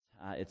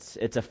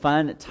It's a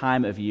fun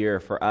time of year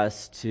for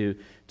us to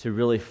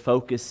really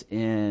focus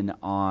in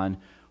on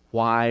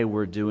why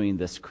we're doing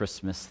this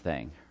Christmas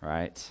thing,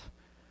 right?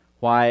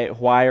 Why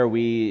are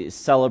we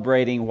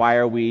celebrating? Why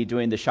are we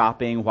doing the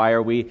shopping? Why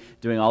are we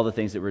doing all the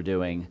things that we're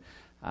doing?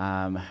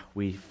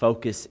 We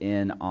focus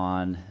in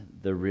on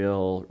the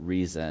real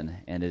reason,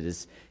 and it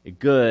is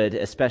good,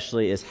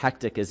 especially as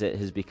hectic as it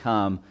has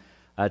become,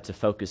 to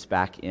focus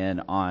back in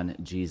on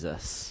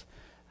Jesus.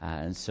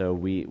 And so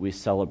we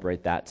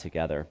celebrate that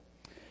together.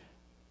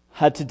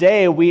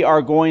 Today we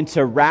are going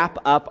to wrap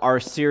up our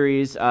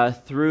series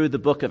through the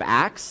book of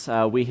Acts.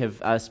 We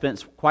have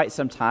spent quite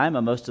some time,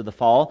 most of the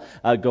fall,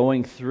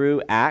 going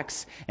through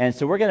Acts. And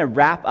so we're going to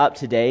wrap up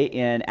today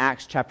in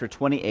Acts chapter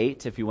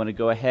 28, if you want to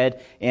go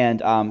ahead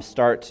and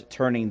start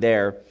turning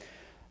there.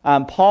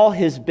 Paul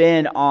has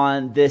been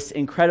on this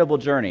incredible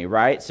journey,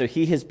 right? So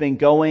he has been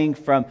going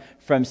from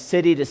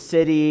city to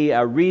city,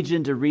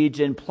 region to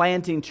region,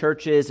 planting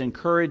churches,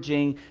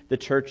 encouraging the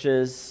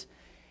churches.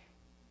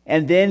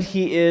 And then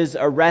he is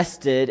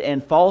arrested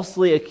and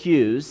falsely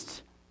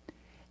accused,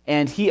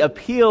 and he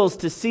appeals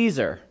to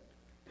Caesar.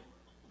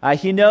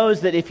 He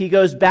knows that if he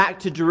goes back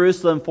to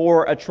Jerusalem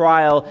for a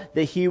trial,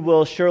 that he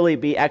will surely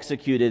be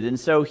executed. And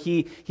so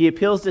he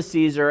appeals to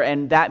Caesar,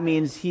 and that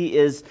means he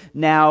is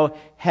now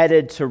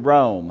headed to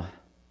Rome.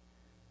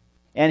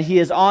 And he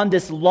is on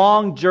this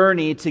long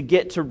journey to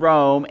get to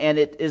Rome, and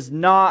it is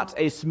not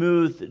a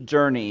smooth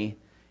journey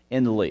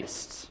in the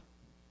least.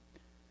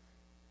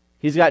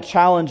 He's got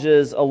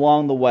challenges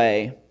along the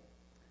way,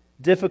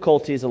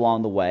 difficulties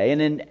along the way.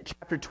 And in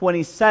chapter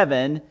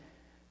 27,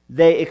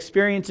 they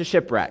experience a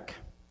shipwreck.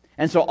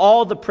 And so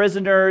all the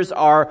prisoners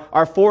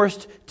are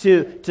forced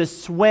to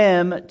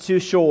swim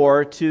to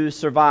shore to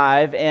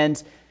survive.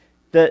 And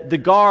the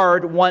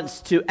guard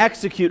wants to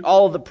execute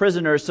all of the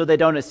prisoners so they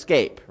don't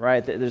escape,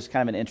 right? There's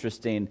kind of an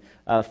interesting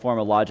form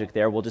of logic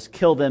there. We'll just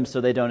kill them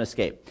so they don't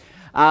escape.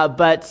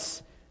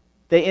 But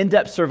they end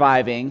up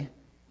surviving.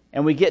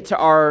 And we get to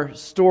our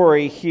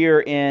story here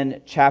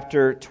in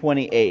chapter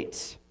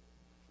 28.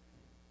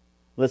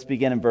 Let's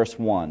begin in verse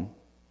 1.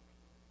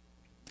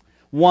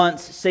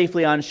 Once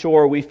safely on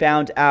shore, we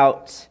found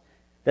out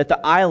that the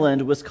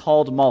island was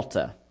called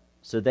Malta.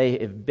 So they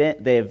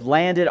have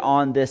landed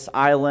on this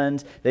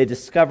island. They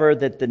discovered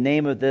that the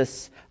name of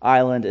this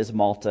island is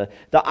Malta.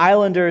 The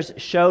islanders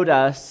showed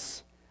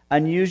us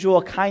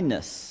unusual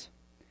kindness.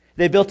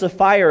 They built a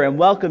fire and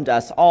welcomed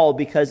us all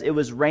because it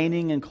was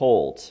raining and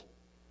cold.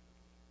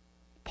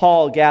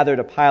 Paul gathered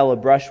a pile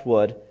of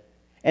brushwood,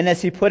 and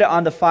as he put it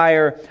on the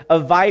fire, a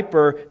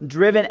viper,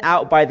 driven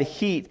out by the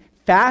heat,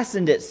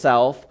 fastened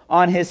itself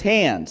on his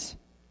hand.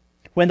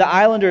 When the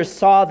islanders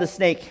saw the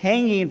snake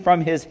hanging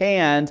from his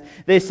hand,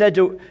 they said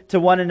to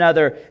one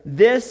another,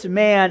 "This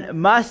man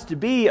must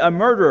be a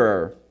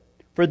murderer.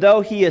 For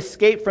though he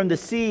escaped from the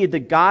sea, the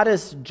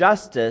goddess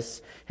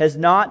Justice has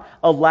not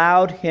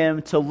allowed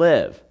him to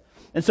live."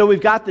 And so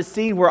we've got the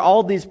scene where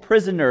all these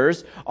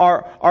prisoners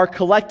are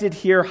collected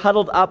here,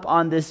 huddled up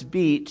on this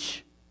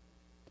beach.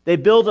 They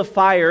build a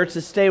fire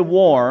to stay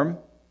warm.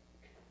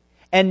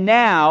 And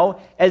now,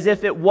 as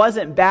if it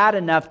wasn't bad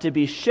enough to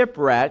be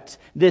shipwrecked,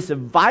 this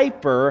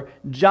viper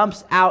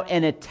jumps out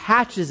and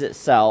attaches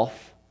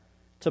itself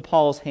to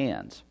Paul's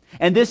hand.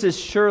 And this is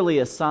surely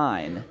a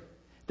sign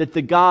that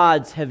the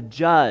gods have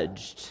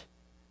judged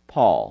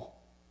Paul.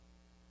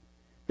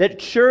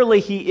 That surely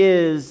he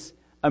is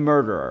a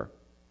murderer.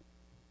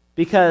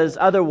 Because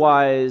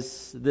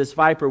otherwise, this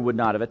viper would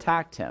not have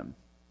attacked him.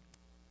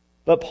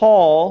 But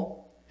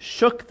Paul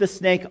shook the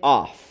snake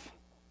off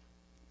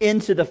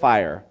into the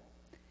fire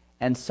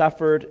and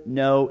suffered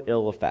no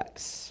ill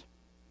effects.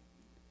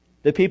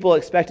 The people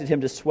expected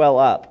him to swell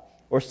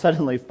up or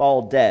suddenly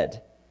fall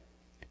dead.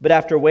 But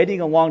after waiting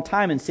a long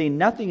time and seeing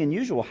nothing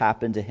unusual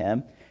happen to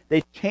him,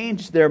 they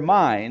changed their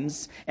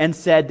minds and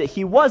said that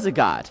he was a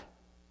god.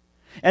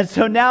 And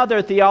so now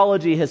their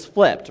theology has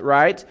flipped,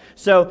 right?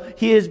 So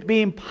he is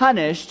being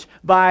punished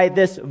by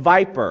this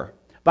viper,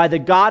 by the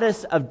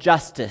goddess of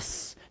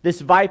justice. This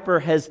viper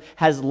has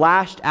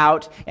lashed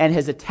out and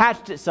has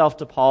attached itself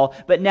to Paul,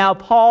 but now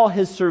Paul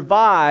has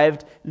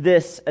survived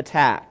this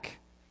attack.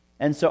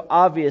 And so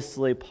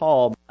obviously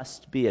Paul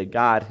must be a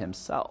god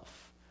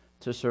himself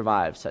to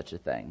survive such a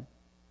thing.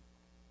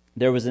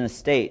 There was an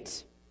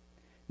estate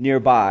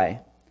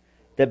nearby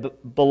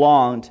that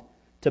belonged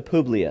to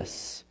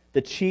Publius,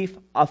 the chief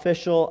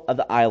official of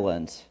the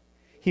island.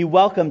 He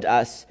welcomed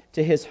us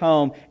to his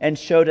home and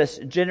showed us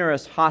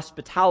generous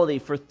hospitality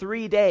for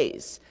 3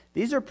 days.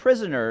 These are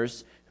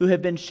prisoners who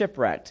have been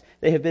shipwrecked.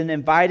 They have been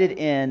invited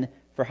in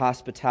for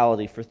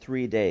hospitality for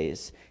 3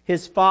 days.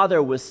 His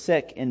father was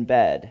sick in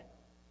bed,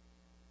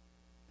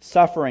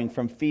 suffering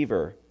from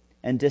fever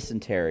and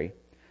dysentery.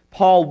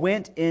 Paul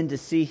went in to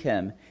see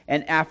him,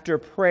 and after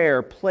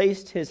prayer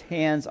placed his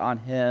hands on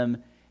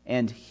him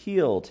and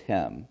healed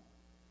him.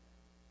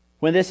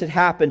 When this had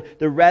happened,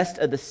 the rest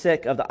of the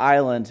sick of the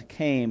island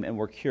came and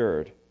were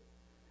cured.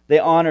 They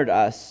honored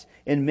us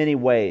in many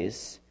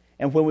ways,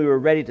 and when we were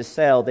ready to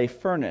sail, they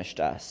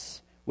furnished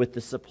us with the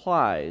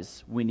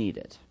supplies we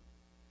needed.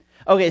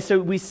 Okay, so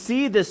we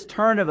see this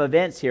turn of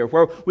events here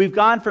where we've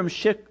gone from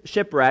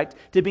shipwrecked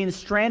to being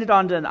stranded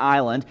onto an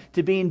island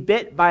to being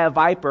bit by a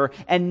viper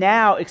and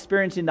now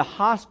experiencing the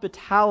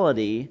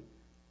hospitality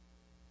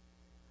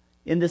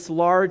in this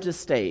large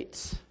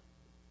estate,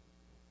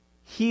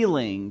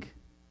 healing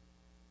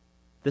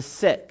the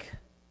sick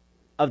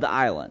of the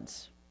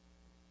islands.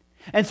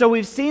 And so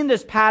we've seen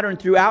this pattern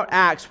throughout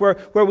Acts where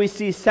we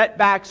see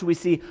setbacks, we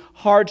see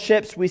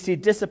hardships, we see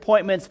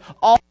disappointments,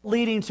 all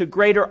leading to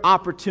greater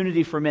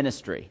opportunity for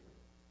ministry.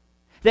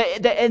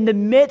 That in the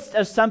midst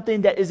of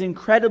something that is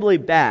incredibly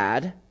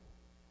bad,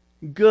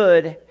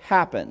 good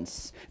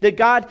happens. That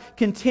God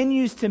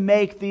continues to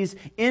make these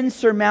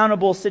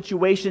insurmountable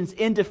situations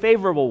into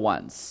favorable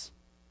ones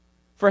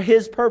for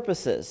His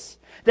purposes.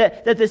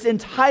 That this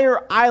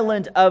entire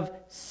island of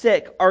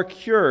sick are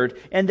cured,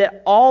 and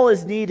that all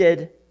is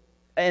needed,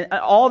 and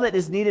all that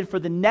is needed for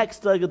the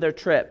next leg of their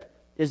trip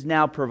is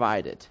now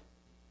provided.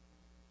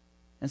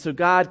 And so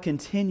God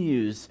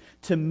continues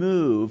to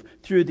move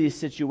through these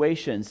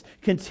situations,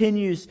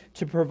 continues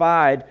to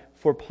provide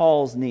for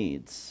Paul's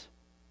needs.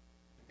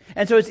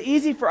 And so it's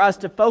easy for us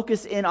to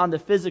focus in on the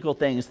physical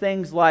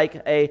things like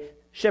a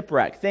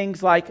shipwreck,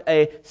 things like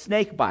a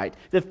snake bite,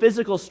 the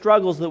physical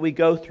struggles that we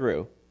go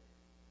through.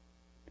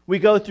 We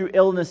go through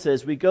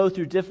illnesses, we go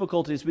through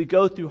difficulties, we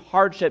go through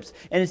hardships,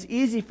 and it's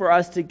easy for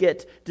us to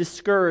get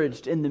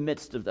discouraged in the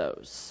midst of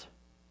those.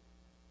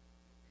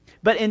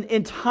 But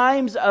in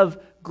times of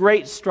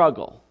great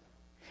struggle,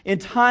 in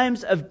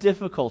times of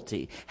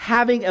difficulty,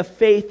 having a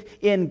faith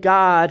in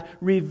God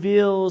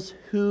reveals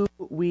who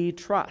we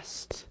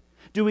trust.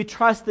 Do we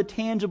trust the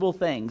tangible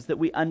things that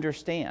we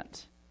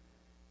understand?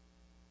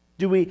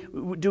 Do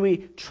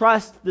we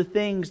trust the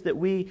things that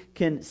we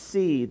can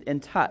see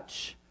and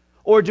touch?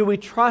 Or do we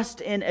trust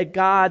in a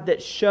God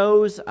that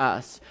shows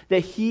us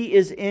that He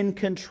is in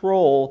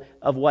control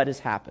of what is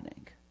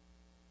happening?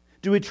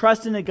 Do we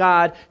trust in a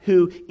God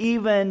who,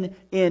 even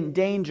in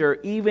danger,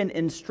 even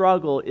in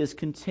struggle, is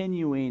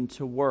continuing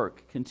to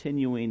work,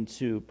 continuing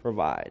to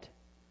provide?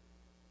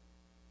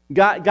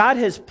 God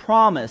has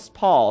promised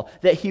Paul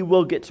that he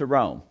will get to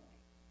Rome.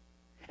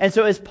 And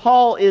so as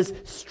Paul is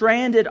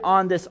stranded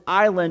on this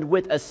island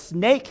with a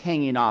snake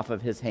hanging off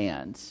of his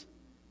hands,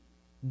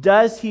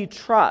 does he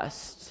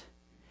trust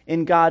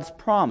in God's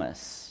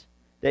promise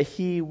that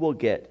he will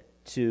get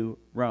to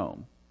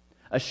Rome?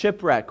 A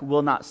shipwreck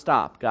will not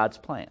stop God's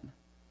plan.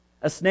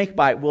 A snake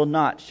bite will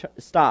not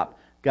stop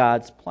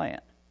God's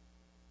plan.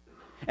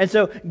 And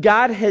so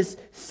God has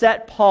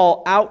set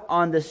Paul out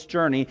on this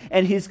journey,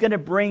 and He's going to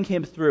bring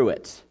him through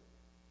it.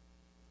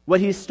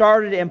 What He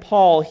started in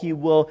Paul, He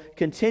will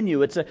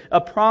continue. It's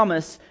a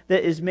promise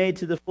that is made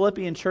to the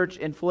Philippian church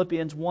in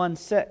Philippians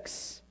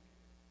 1:6.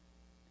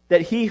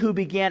 That He who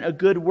began a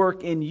good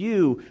work in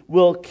you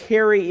will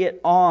carry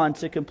it on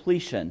to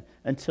completion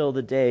until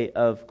the day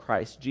of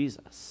Christ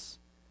Jesus.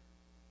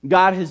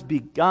 God has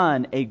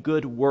begun a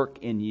good work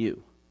in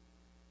you.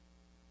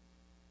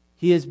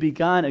 He has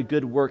begun a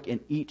good work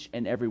in each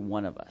and every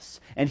one of us.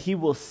 And He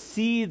will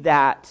see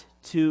that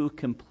to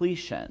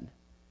completion,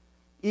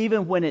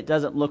 even when it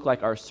doesn't look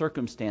like our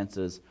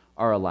circumstances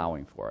are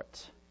allowing for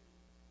it.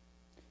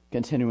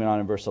 Continuing on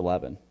in verse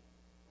 11.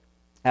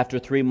 After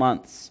 3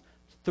 months,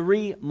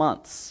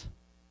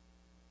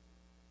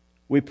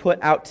 we put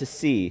out to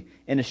sea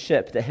in a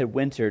ship that had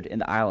wintered in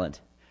the island.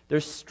 They're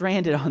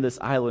stranded on this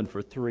island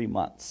for 3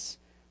 months.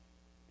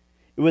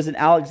 It was an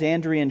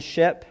Alexandrian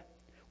ship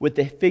with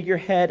the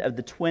figurehead of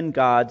the twin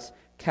gods,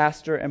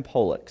 Castor and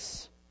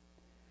Pollux.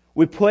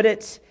 We put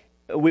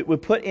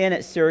in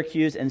at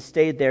Syracuse and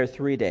stayed there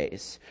 3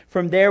 days.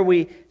 From there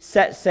we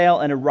set sail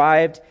and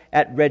arrived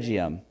at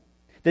Rhegium.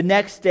 The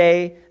next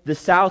day the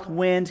south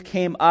wind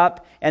came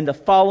up, and the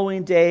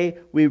following day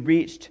we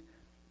reached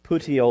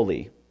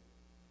Puteoli.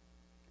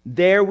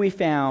 There we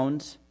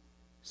found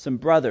some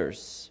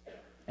brothers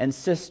and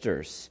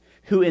sisters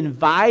who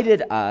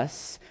invited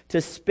us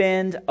to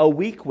spend a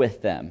week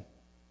with them.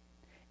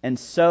 And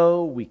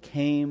so we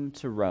came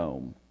to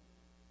Rome.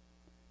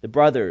 The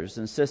brothers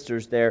and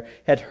sisters there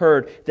had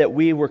heard that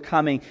we were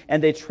coming,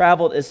 and they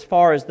traveled as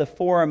far as the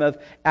Forum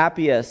of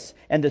Appius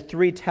and the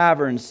 3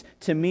 taverns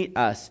to meet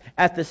us.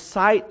 At the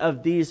sight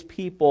of these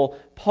people,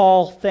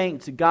 Paul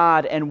thanked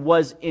God and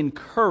was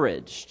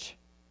encouraged.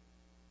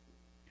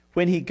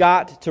 When he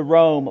got to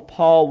Rome,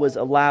 Paul was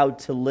allowed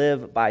to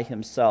live by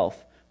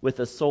himself with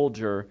a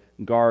soldier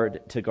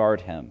to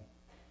guard him.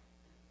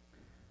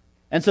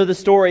 And so the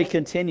story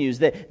continues.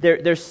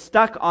 They're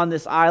stuck on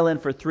this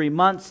island for 3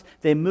 months.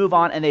 They move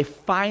on and they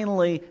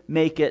finally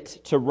make it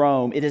to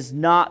Rome. It has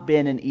not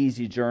been an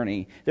easy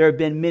journey. There have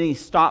been many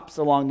stops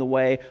along the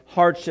way,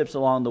 hardships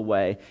along the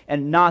way,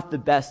 and not the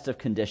best of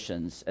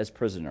conditions as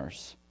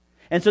prisoners.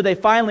 And so they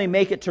finally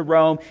make it to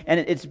Rome, and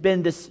it's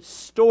been this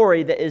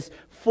story that is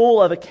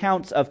full of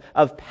accounts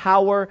of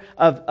power,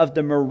 of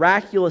the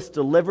miraculous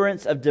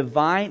deliverance, of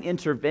divine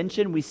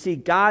intervention. We see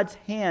God's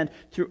hand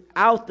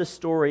throughout the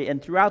story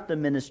and throughout the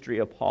ministry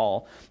of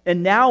Paul.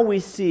 And now we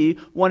see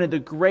one of the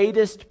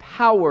greatest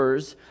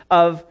powers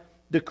of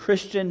the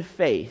Christian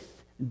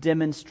faith,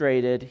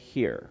 demonstrated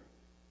here.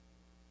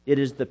 It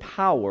is the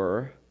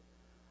power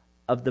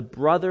of the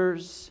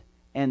brothers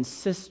and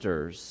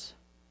sisters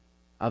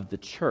of the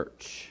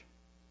church.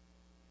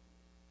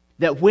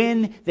 That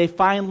when they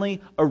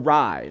finally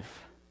arrive,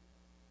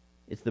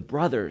 it's the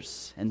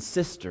brothers and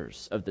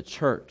sisters of the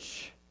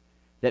church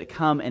that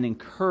come and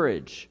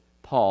encourage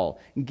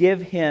Paul,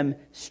 give him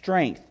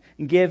strength,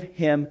 give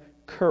him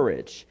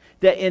courage.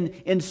 That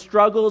in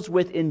struggles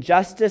with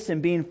injustice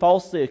and being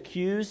falsely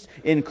accused,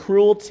 in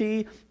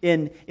cruelty,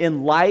 in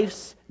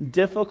life's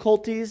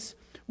difficulties,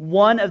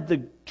 one of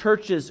the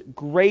church's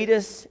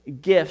greatest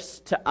gifts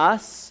to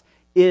us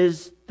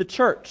is the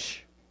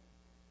church.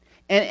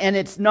 And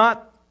it's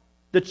not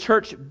the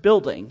church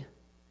building.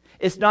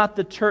 It's not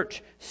the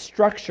church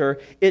structure.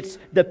 It's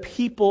the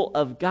people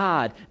of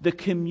God, the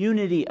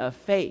community of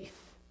faith.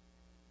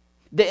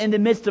 That in the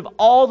midst of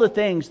all the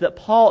things that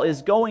Paul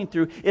is going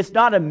through, it's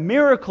not a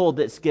miracle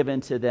that's given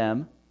to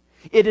them.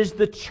 It is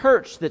the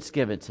church that's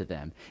given to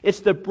them. It's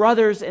the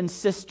brothers and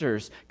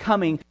sisters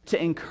coming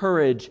to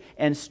encourage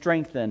and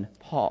strengthen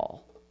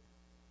Paul.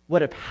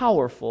 What a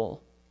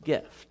powerful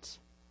gift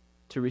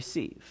to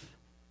receive.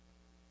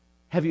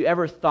 Have you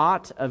ever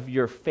thought of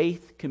your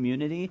faith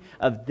community,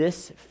 of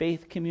this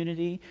faith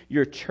community,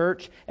 your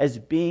church, as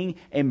being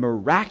a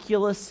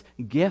miraculous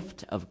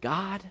gift of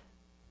God?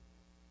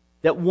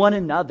 That one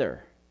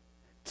another,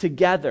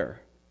 together,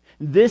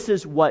 this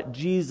is what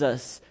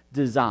Jesus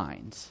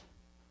designed.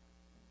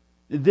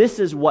 This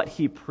is what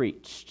he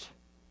preached.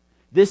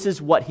 This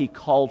is what he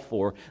called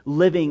for,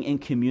 living in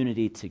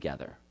community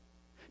together.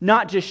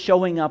 Not just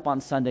showing up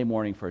on Sunday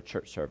morning for a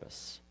church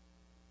service,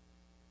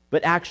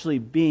 but actually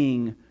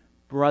being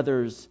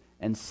brothers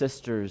and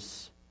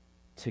sisters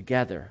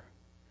together.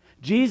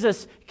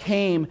 Jesus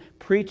came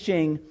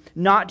preaching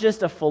not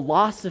just a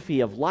philosophy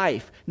of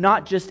life,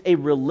 not just a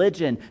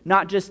religion,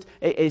 not just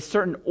a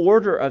certain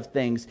order of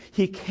things.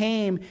 He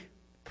came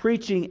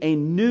preaching a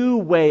new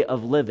way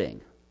of living,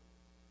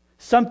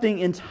 something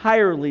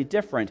entirely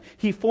different.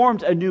 He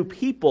formed a new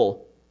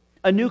people,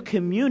 a new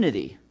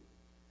community.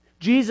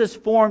 Jesus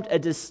formed a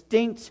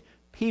distinct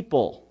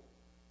people,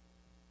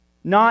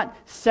 not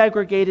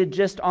segregated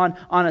just on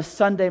a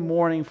Sunday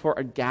morning for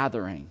a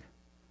gathering,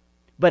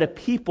 but a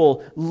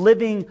people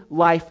living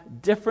life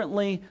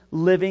differently,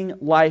 living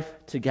life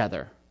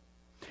together.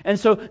 And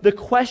so the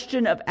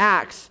question of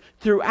Acts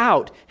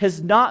throughout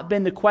has not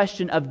been the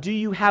question of, do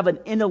you have an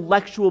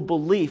intellectual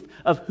belief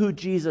of who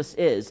Jesus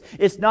is?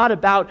 It's not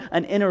about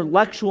an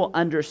intellectual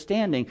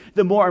understanding.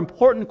 The more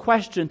important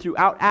question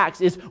throughout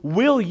Acts is,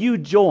 will you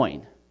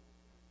join?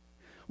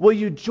 Will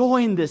you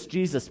join this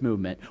Jesus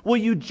movement? Will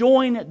you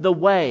join the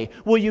way?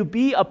 Will you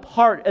be a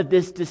part of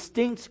this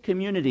distinct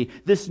community,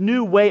 this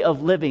new way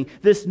of living,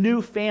 this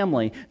new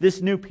family,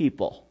 this new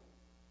people?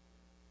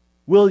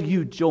 Will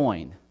you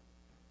join?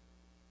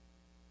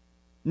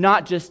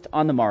 Not just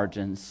on the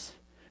margins,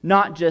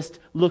 not just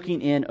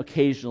looking in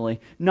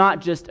occasionally, not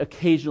just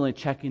occasionally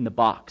checking the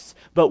box,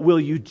 but will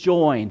you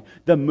join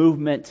the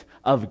movement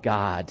of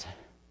God?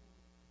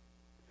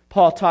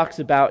 Paul talks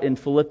about in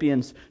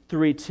Philippians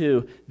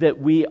 3:2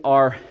 that we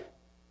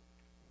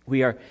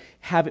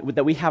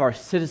have our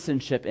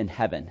citizenship in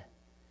heaven.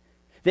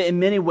 That in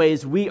many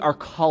ways we are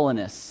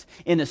colonists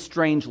in a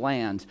strange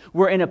land.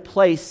 We're in a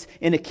place,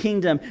 in a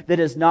kingdom that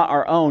is not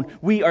our own.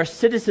 We are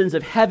citizens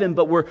of heaven,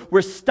 but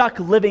we're stuck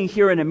living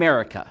here in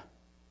America.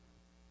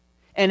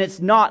 And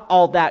it's not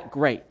all that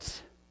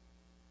great.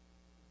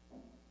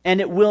 And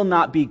it will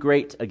not be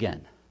great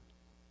again.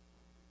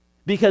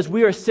 Because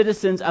we are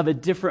citizens of a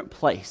different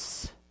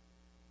place.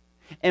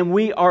 And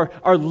we are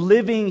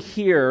living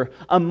here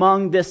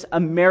among this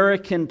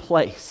American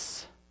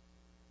place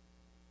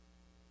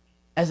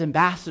as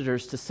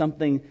ambassadors to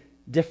something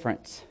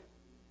different.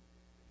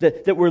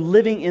 That we're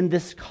living in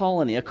this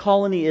colony. A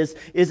colony is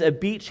a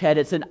beachhead.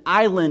 It's an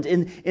island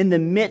in the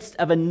midst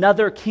of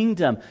another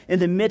kingdom, in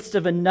the midst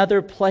of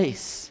another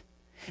place.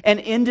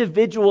 And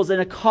individuals in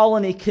a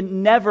colony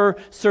can never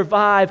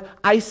survive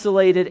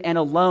isolated and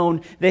alone.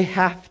 They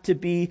have to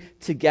be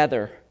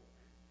together.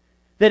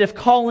 That if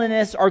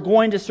colonists are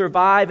going to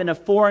survive in a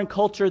foreign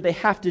culture, they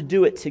have to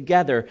do it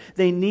together.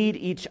 They need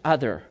each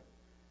other.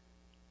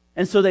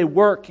 And so they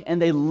work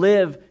and they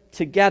live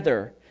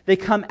together. They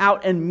come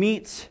out and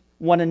meet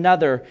one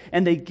another,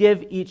 and they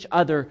give each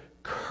other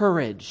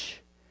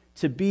courage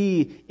to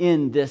be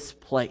in this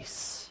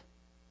place,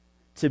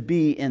 to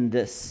be in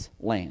this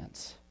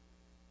land.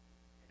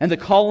 And the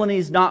colony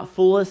is not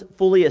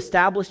fully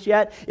established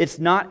yet. It's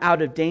not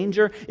out of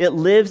danger. It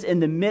lives in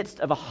the midst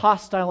of a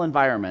hostile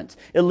environment.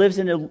 It lives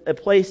in a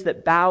place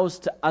that bows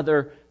to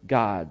other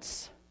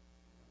gods.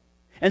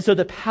 And so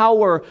the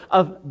power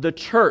of the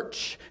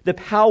church, the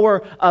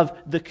power of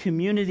the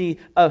community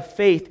of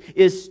faith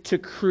is to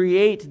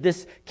create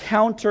this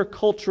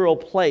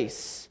countercultural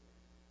place.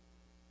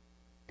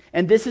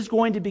 And this is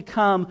going to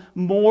become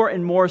more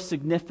and more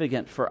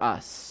significant for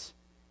us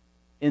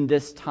in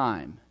this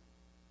time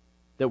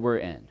that we're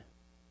in.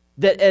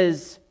 That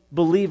as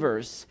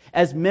believers,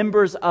 as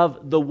members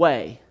of the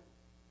way,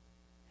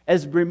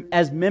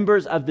 As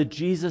members of the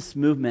Jesus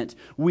movement,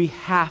 we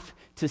have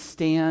to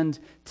stand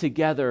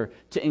together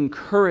to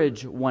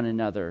encourage one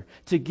another,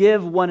 to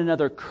give one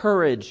another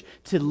courage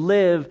to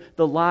live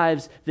the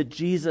lives that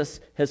Jesus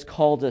has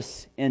called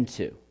us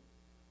into.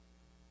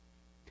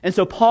 And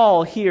so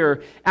Paul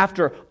here,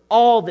 after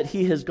all that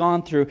he has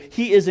gone through,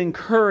 he is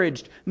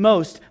encouraged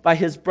most by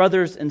his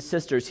brothers and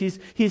sisters.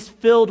 He's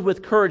filled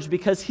with courage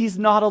because he's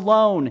not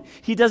alone.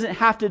 He doesn't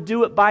have to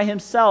do it by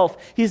himself.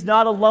 He's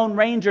not a lone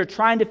ranger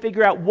trying to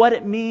figure out what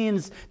it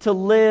means to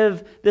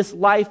live this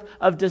life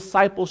of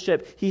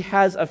discipleship. He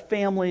has a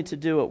family to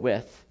do it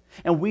with.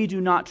 And we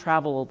do not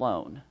travel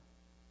alone.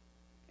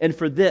 And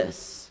for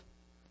this,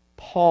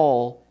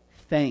 Paul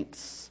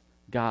thanks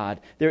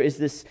God. There is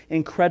this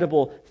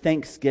incredible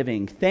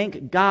thanksgiving.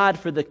 Thank God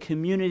for the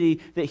community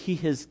that He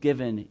has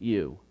given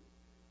you.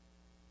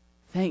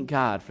 Thank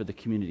God for the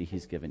community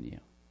He's given you.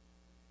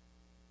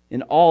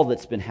 In all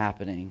that's been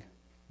happening,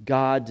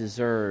 God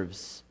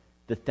deserves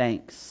the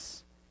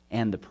thanks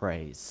and the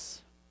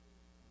praise.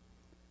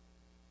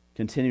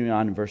 Continuing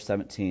on in verse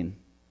 17.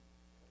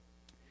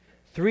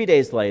 3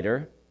 days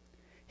later,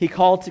 he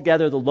called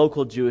together the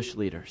local Jewish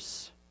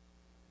leaders.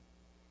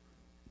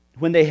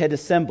 When they had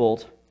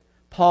assembled,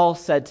 Paul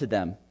said to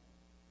them,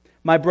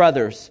 "My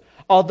brothers,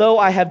 although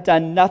I have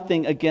done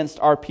nothing against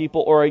our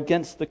people or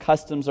against the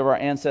customs of our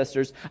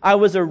ancestors, I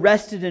was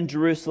arrested in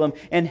Jerusalem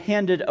and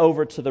handed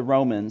over to the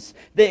Romans.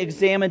 They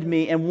examined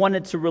me and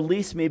wanted to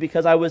release me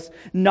because I was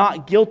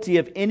not guilty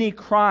of any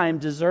crime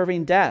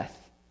deserving death.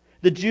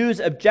 The Jews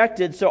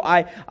objected, so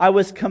I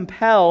was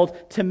compelled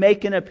to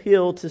make an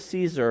appeal to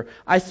Caesar.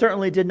 I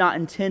certainly did not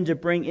intend to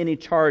bring any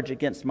charge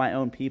against my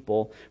own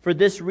people. For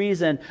this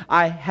reason,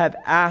 I have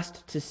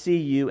asked to see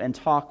you and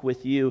talk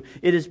with you.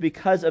 It is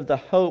because of the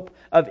hope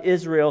of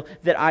Israel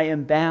that I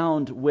am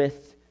bound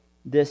with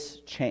this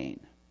chain."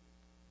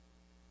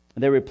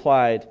 They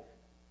replied,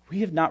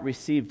 "We have not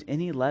received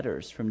any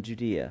letters from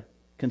Judea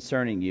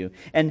concerning you,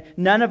 and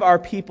none of our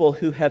people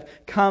who have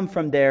come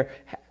from there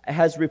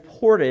has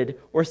reported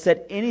or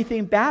said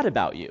anything bad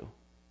about you.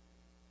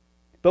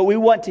 But we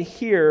want to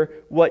hear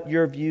what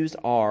your views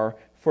are,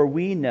 for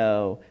we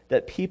know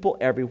that people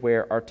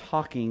everywhere are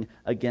talking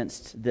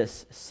against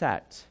this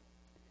sect."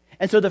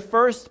 And so the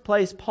first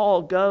place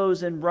Paul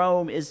goes in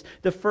Rome is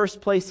the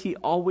first place he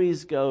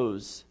always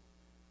goes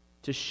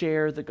to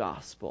share the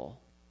gospel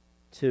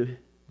to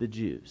the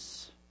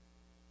Jews.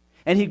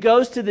 And he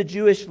goes to the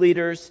Jewish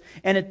leaders,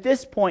 and at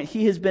this point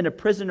he has been a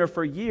prisoner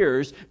for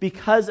years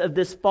because of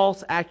this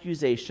false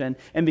accusation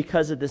and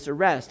because of this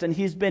arrest. And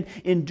he's been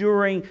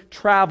enduring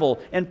travel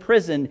and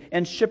prison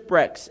and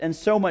shipwrecks and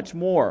so much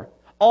more,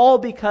 all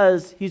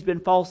because he's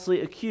been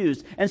falsely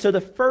accused. And so the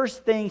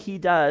first thing he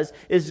does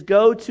is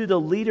go to the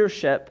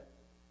leadership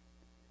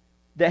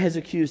that has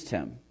accused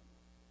him.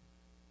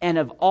 And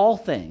of all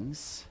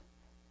things,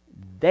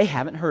 they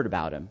haven't heard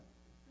about him.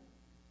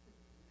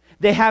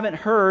 They haven't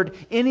heard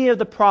any of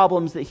the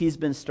problems that he's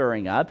been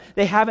stirring up.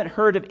 They haven't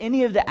heard of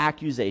any of the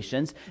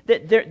accusations.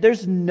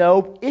 There's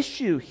no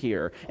issue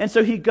here. And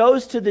so he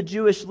goes to the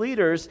Jewish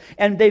leaders,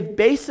 and they've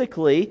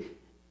basically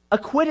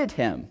acquitted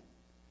him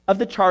of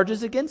the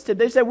charges against him.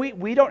 They said,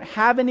 we don't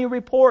have any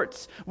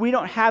reports. We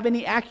don't have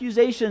any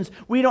accusations.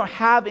 We don't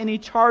have any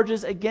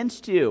charges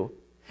against you.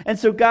 And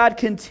so God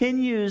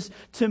continues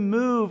to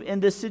move in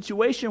this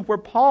situation where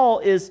Paul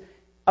is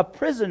a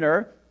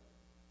prisoner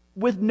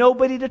with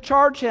nobody to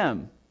charge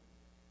him,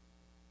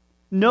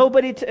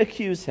 nobody to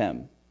accuse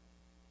him.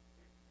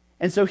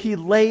 And so he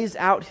lays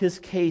out his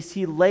case.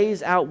 He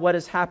lays out what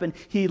has happened.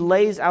 He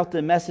lays out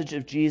the message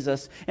of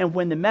Jesus. And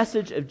when the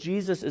message of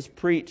Jesus is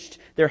preached,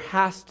 there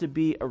has to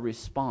be a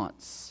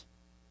response.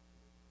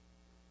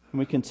 And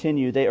we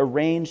continue. They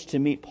arranged to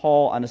meet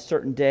Paul on a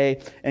certain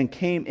day and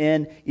came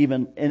in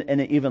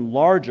even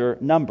larger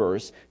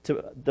numbers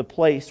to the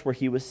place where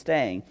he was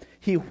staying.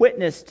 He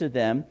witnessed to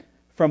them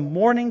from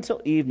morning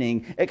till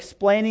evening,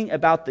 explaining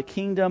about the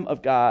kingdom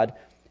of God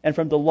and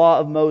from the law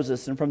of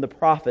Moses and from the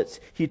prophets.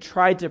 He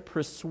tried to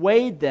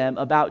persuade them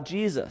about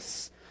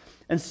Jesus.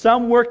 And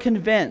some were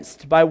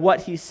convinced by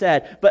what he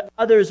said, but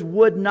others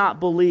would not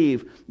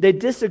believe. They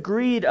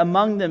disagreed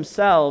among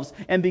themselves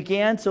and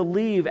began to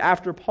leave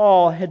after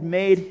Paul had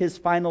made his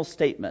final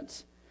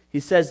statement. He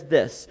says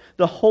this,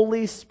 "The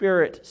Holy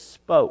Spirit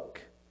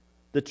spoke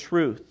the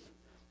truth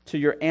to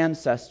your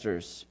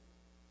ancestors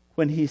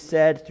when he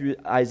said through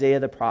Isaiah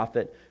the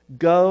prophet,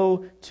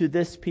 'Go to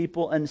this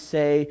people and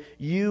say,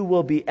 you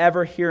will be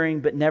ever hearing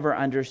but never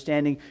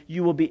understanding.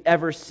 You will be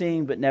ever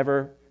seeing but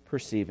never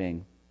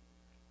perceiving.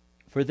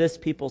 For this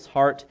people's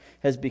heart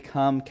has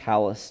become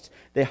calloused.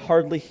 They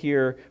hardly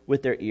hear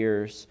with their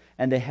ears,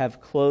 and they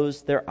have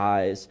closed their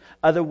eyes.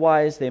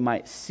 Otherwise they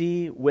might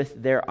see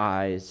with their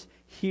eyes,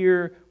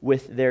 hear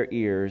with their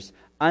ears,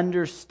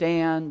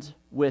 understand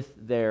with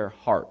their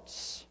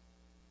hearts,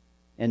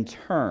 and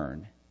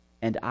turn,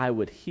 and I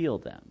would heal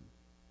them.'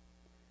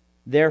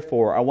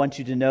 Therefore, I want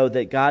you to know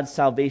that God's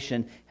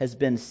salvation has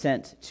been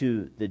sent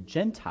to the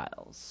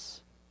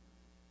Gentiles,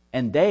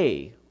 and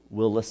they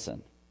will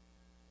listen."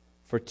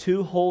 For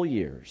 2 whole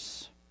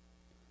years,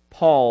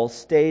 Paul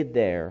stayed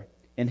there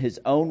in his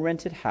own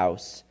rented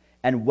house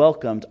and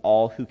welcomed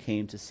all who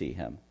came to see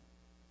him.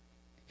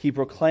 He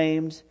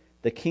proclaimed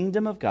the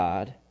kingdom of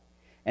God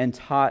and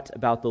taught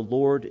about the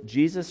Lord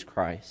Jesus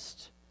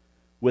Christ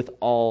with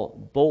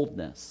all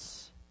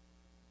boldness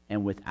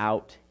and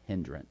without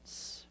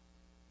hindrance.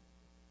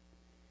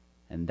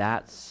 And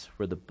that's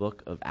where the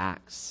book of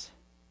Acts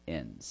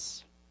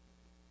ends.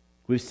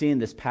 We've seen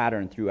this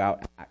pattern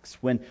throughout Acts.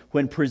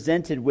 When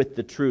presented with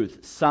the truth,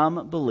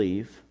 some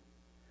believe,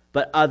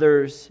 but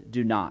others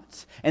do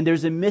not. And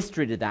there's a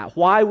mystery to that.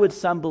 Why would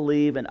some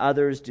believe and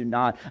others do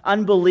not?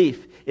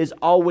 Unbelief is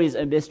always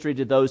a mystery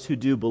to those who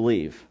do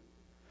believe.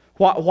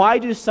 Why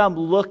do some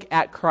look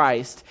at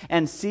Christ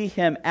and see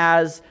him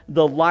as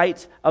the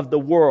light of the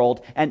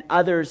world, and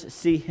others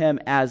see him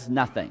as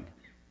nothing?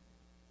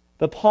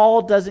 But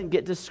Paul doesn't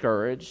get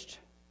discouraged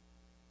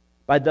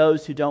by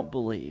those who don't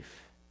believe.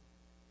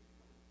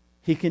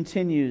 He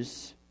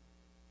continues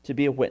to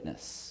be a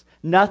witness.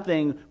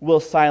 Nothing will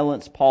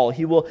silence Paul.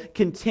 He will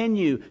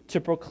continue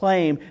to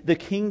proclaim the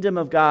kingdom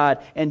of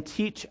God and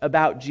teach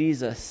about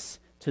Jesus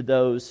to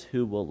those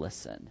who will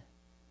listen.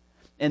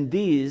 And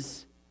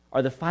these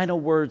are the final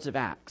words of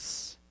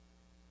Acts.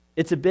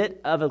 It's a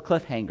bit of a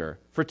cliffhanger.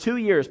 For 2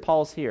 years,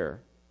 Paul's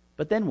here.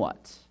 But then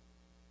what?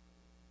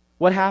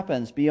 What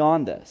happens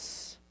beyond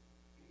this?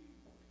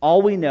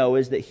 All we know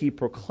is that he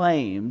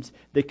proclaimed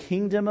the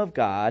kingdom of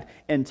God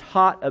and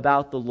taught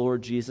about the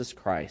Lord Jesus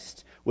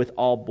Christ with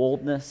all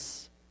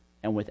boldness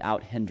and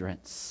without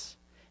hindrance.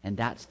 And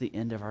that's the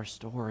end of our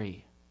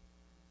story.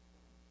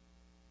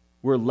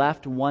 We're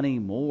left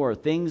wanting more.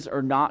 Things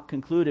are not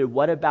concluded.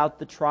 What about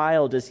the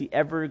trial? Does he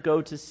ever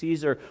go to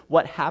Caesar?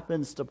 What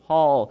happens to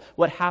Paul?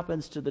 What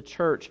happens to the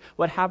church?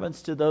 What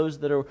happens to those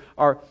that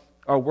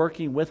are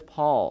working with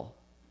Paul?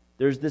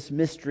 There's this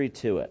mystery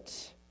to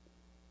it.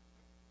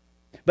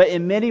 But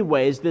in many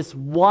ways, this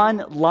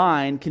one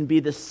line can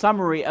be the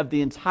summary of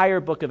the entire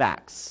book of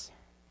Acts.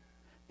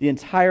 The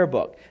entire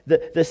book.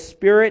 The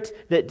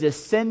Spirit that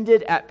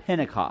descended at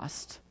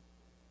Pentecost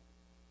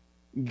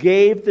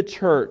gave the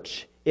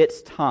church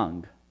its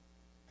tongue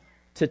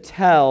to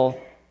tell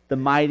the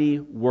mighty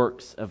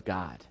works of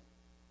God.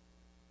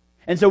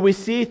 And so we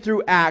see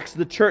through Acts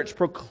the church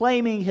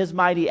proclaiming his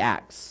mighty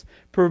acts,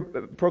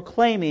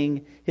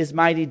 proclaiming his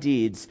mighty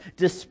deeds,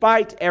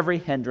 despite every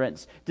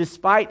hindrance,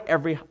 despite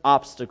every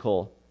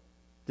obstacle,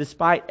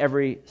 despite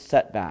every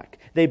setback.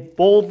 They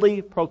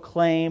boldly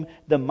proclaim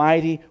the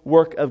mighty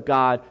work of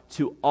God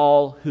to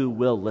all who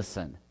will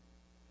listen.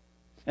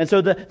 And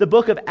so the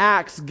book of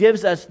Acts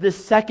gives us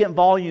this second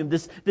volume,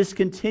 this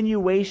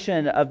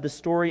continuation of the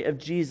story of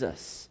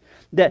Jesus.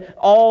 That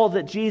all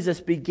that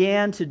Jesus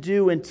began to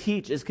do and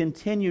teach is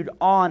continued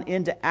on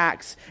into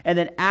Acts, and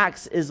then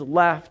Acts is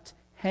left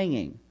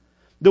hanging.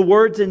 The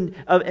words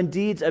and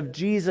deeds of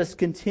Jesus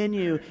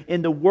continue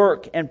in the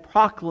work and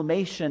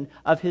proclamation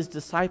of his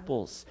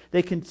disciples.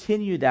 They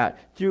continue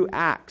that through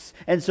Acts.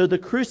 And so the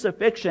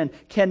crucifixion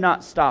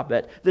cannot stop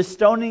it. The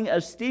stoning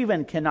of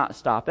Stephen cannot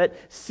stop it.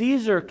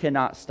 Caesar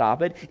cannot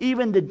stop it.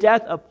 Even the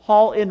death of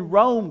Paul in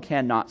Rome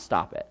cannot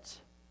stop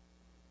it.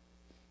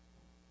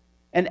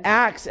 And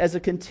Acts, as a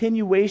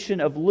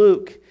continuation of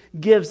Luke,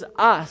 gives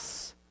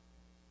us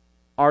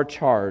our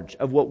charge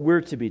of what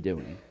we're to be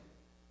doing.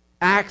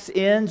 Acts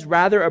ends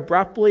rather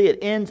abruptly. It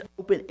ends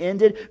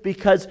open-ended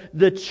because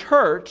the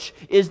church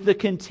is the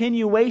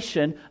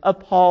continuation of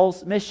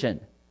Paul's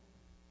mission.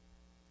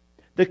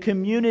 The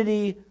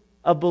community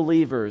of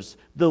believers,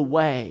 the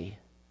way.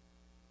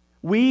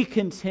 We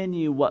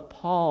continue what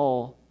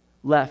Paul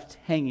left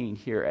hanging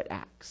here at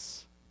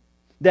Acts.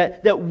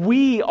 That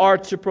we are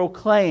to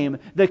proclaim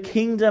the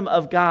kingdom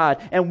of God,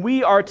 and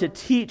we are to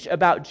teach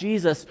about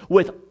Jesus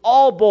with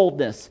all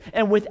boldness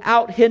and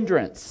without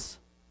hindrance.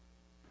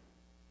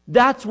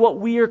 That's what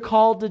we are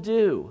called to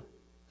do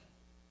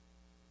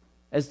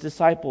as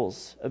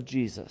disciples of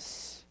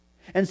Jesus.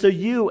 And so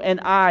you and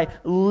I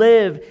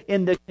live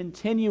in the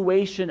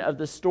continuation of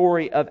the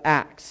story of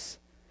Acts.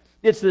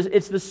 It's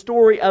the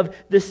story of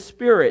the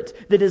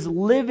Spirit that is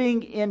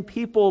living in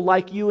people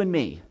like you and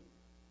me.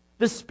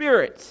 The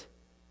Spirit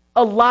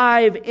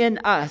alive in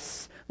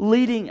us,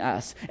 leading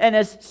us. And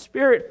as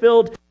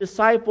Spirit-filled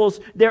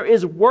disciples, there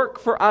is work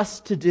for us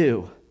to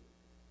do.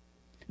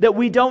 That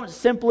we don't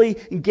simply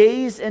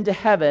gaze into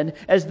heaven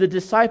as the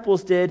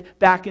disciples did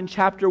back in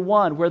chapter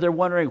 1, where they're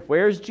wondering,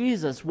 where's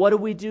Jesus? What do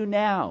we do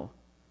now?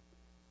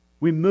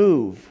 We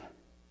move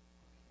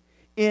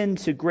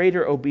into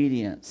greater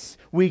obedience.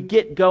 We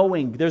get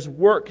going. There's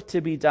work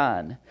to be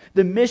done.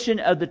 The mission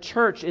of the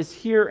church is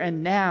here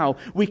and now.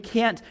 We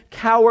can't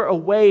cower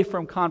away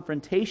from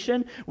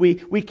confrontation. We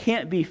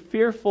can't be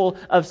fearful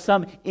of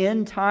some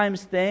end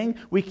times thing.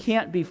 We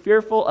can't be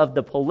fearful of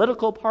the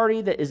political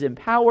party that is in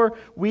power.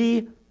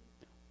 We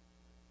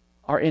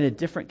are in a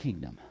different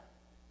kingdom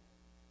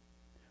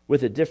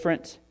with a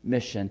different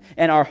mission.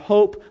 And our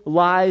hope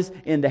lies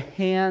in the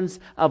hands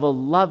of a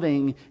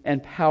loving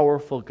and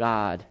powerful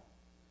God.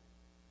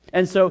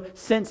 And so,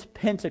 since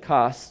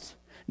Pentecost,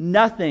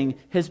 nothing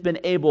has been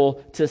able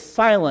to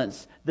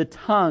silence the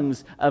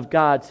tongues of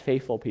God's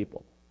faithful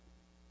people.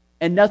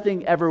 And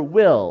nothing ever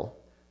will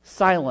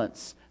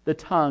silence the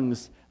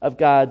tongues of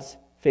God's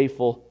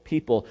faithful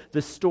people.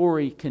 The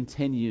story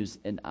continues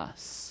in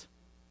us.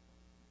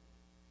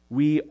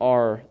 We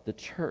are the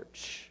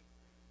church.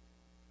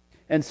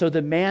 And so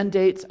the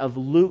mandates of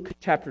Luke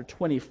chapter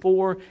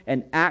 24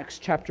 and Acts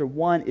chapter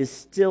 1 is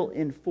still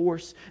in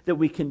force, that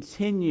we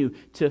continue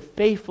to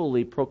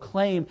faithfully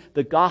proclaim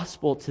the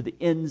gospel to the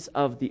ends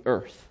of the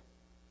earth.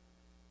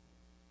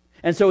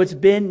 And so it's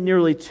been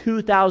nearly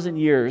 2,000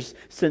 years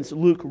since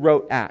Luke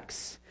wrote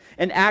Acts.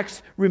 And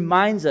Acts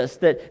reminds us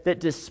that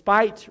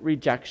despite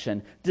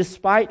rejection,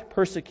 despite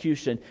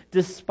persecution,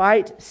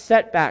 despite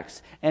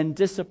setbacks and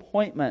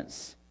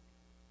disappointments,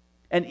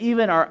 and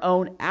even our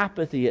own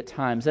apathy at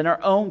times, and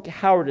our own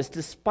cowardice,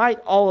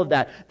 despite all of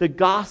that, the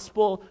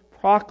gospel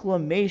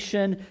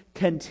proclamation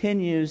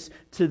continues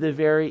to the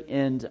very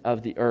end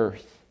of the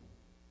earth.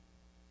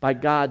 By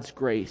God's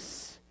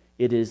grace,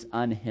 it is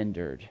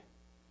unhindered.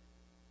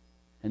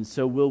 And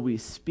so will we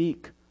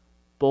speak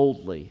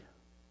boldly,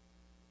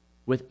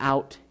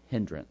 without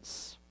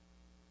hindrance,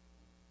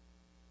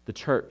 the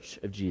church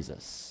of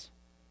Jesus.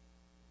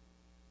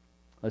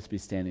 Let's be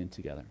standing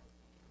together.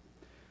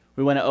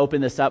 We want to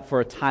open this up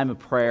for a time of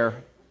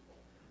prayer,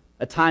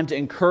 a time to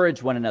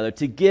encourage one another,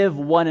 to give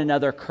one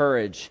another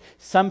courage.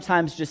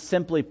 Sometimes just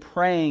simply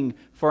praying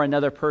for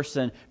another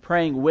person,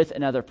 praying with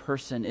another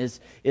person is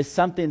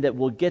something that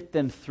will get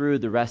them through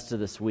the rest of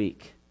this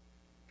week.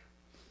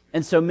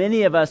 And so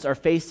many of us are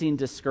facing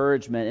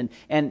discouragement.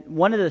 And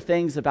one of the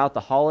things about the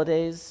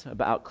holidays,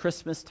 about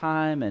Christmas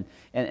time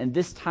and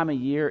this time of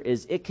year,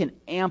 is it can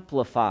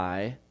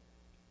amplify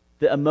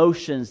the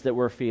emotions that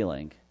we're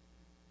feeling.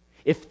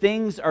 If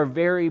things are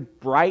very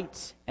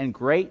bright and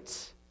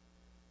great,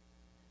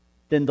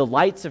 then the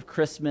lights of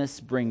Christmas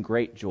bring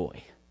great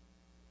joy.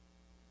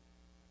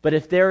 But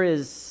if there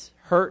is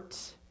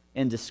hurt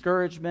and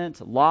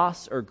discouragement,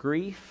 loss or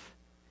grief,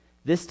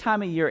 this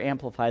time of year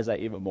amplifies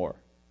that even more.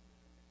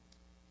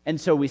 And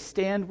so we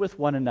stand with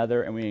one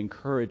another and we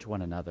encourage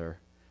one another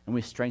and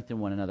we strengthen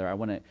one another. I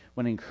want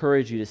to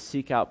encourage you to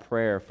seek out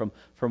prayer from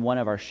one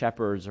of our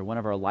shepherds or one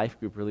of our life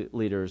group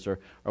leaders or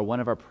one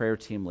of our prayer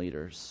team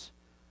leaders.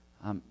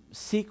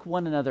 Seek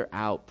one another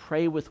out.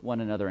 Pray with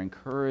one another.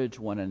 Encourage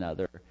one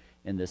another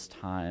in this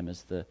time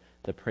as the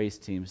praise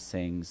team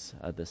sings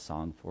this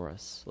song for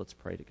us. Let's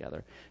pray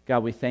together.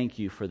 God, we thank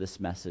you for this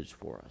message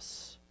for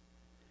us.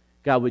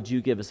 God, would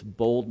you give us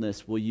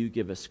boldness? Will you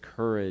give us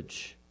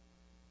courage?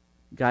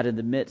 God, in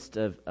the midst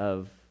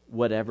of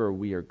whatever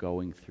we are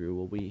going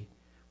through,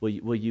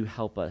 will you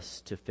help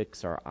us to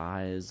fix our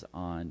eyes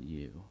on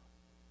you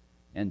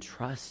and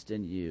trust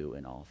in you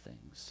in all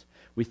things?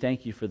 We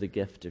thank you for the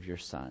gift of your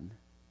Son.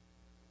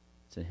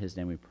 It's in his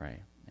name we pray.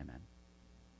 Amen.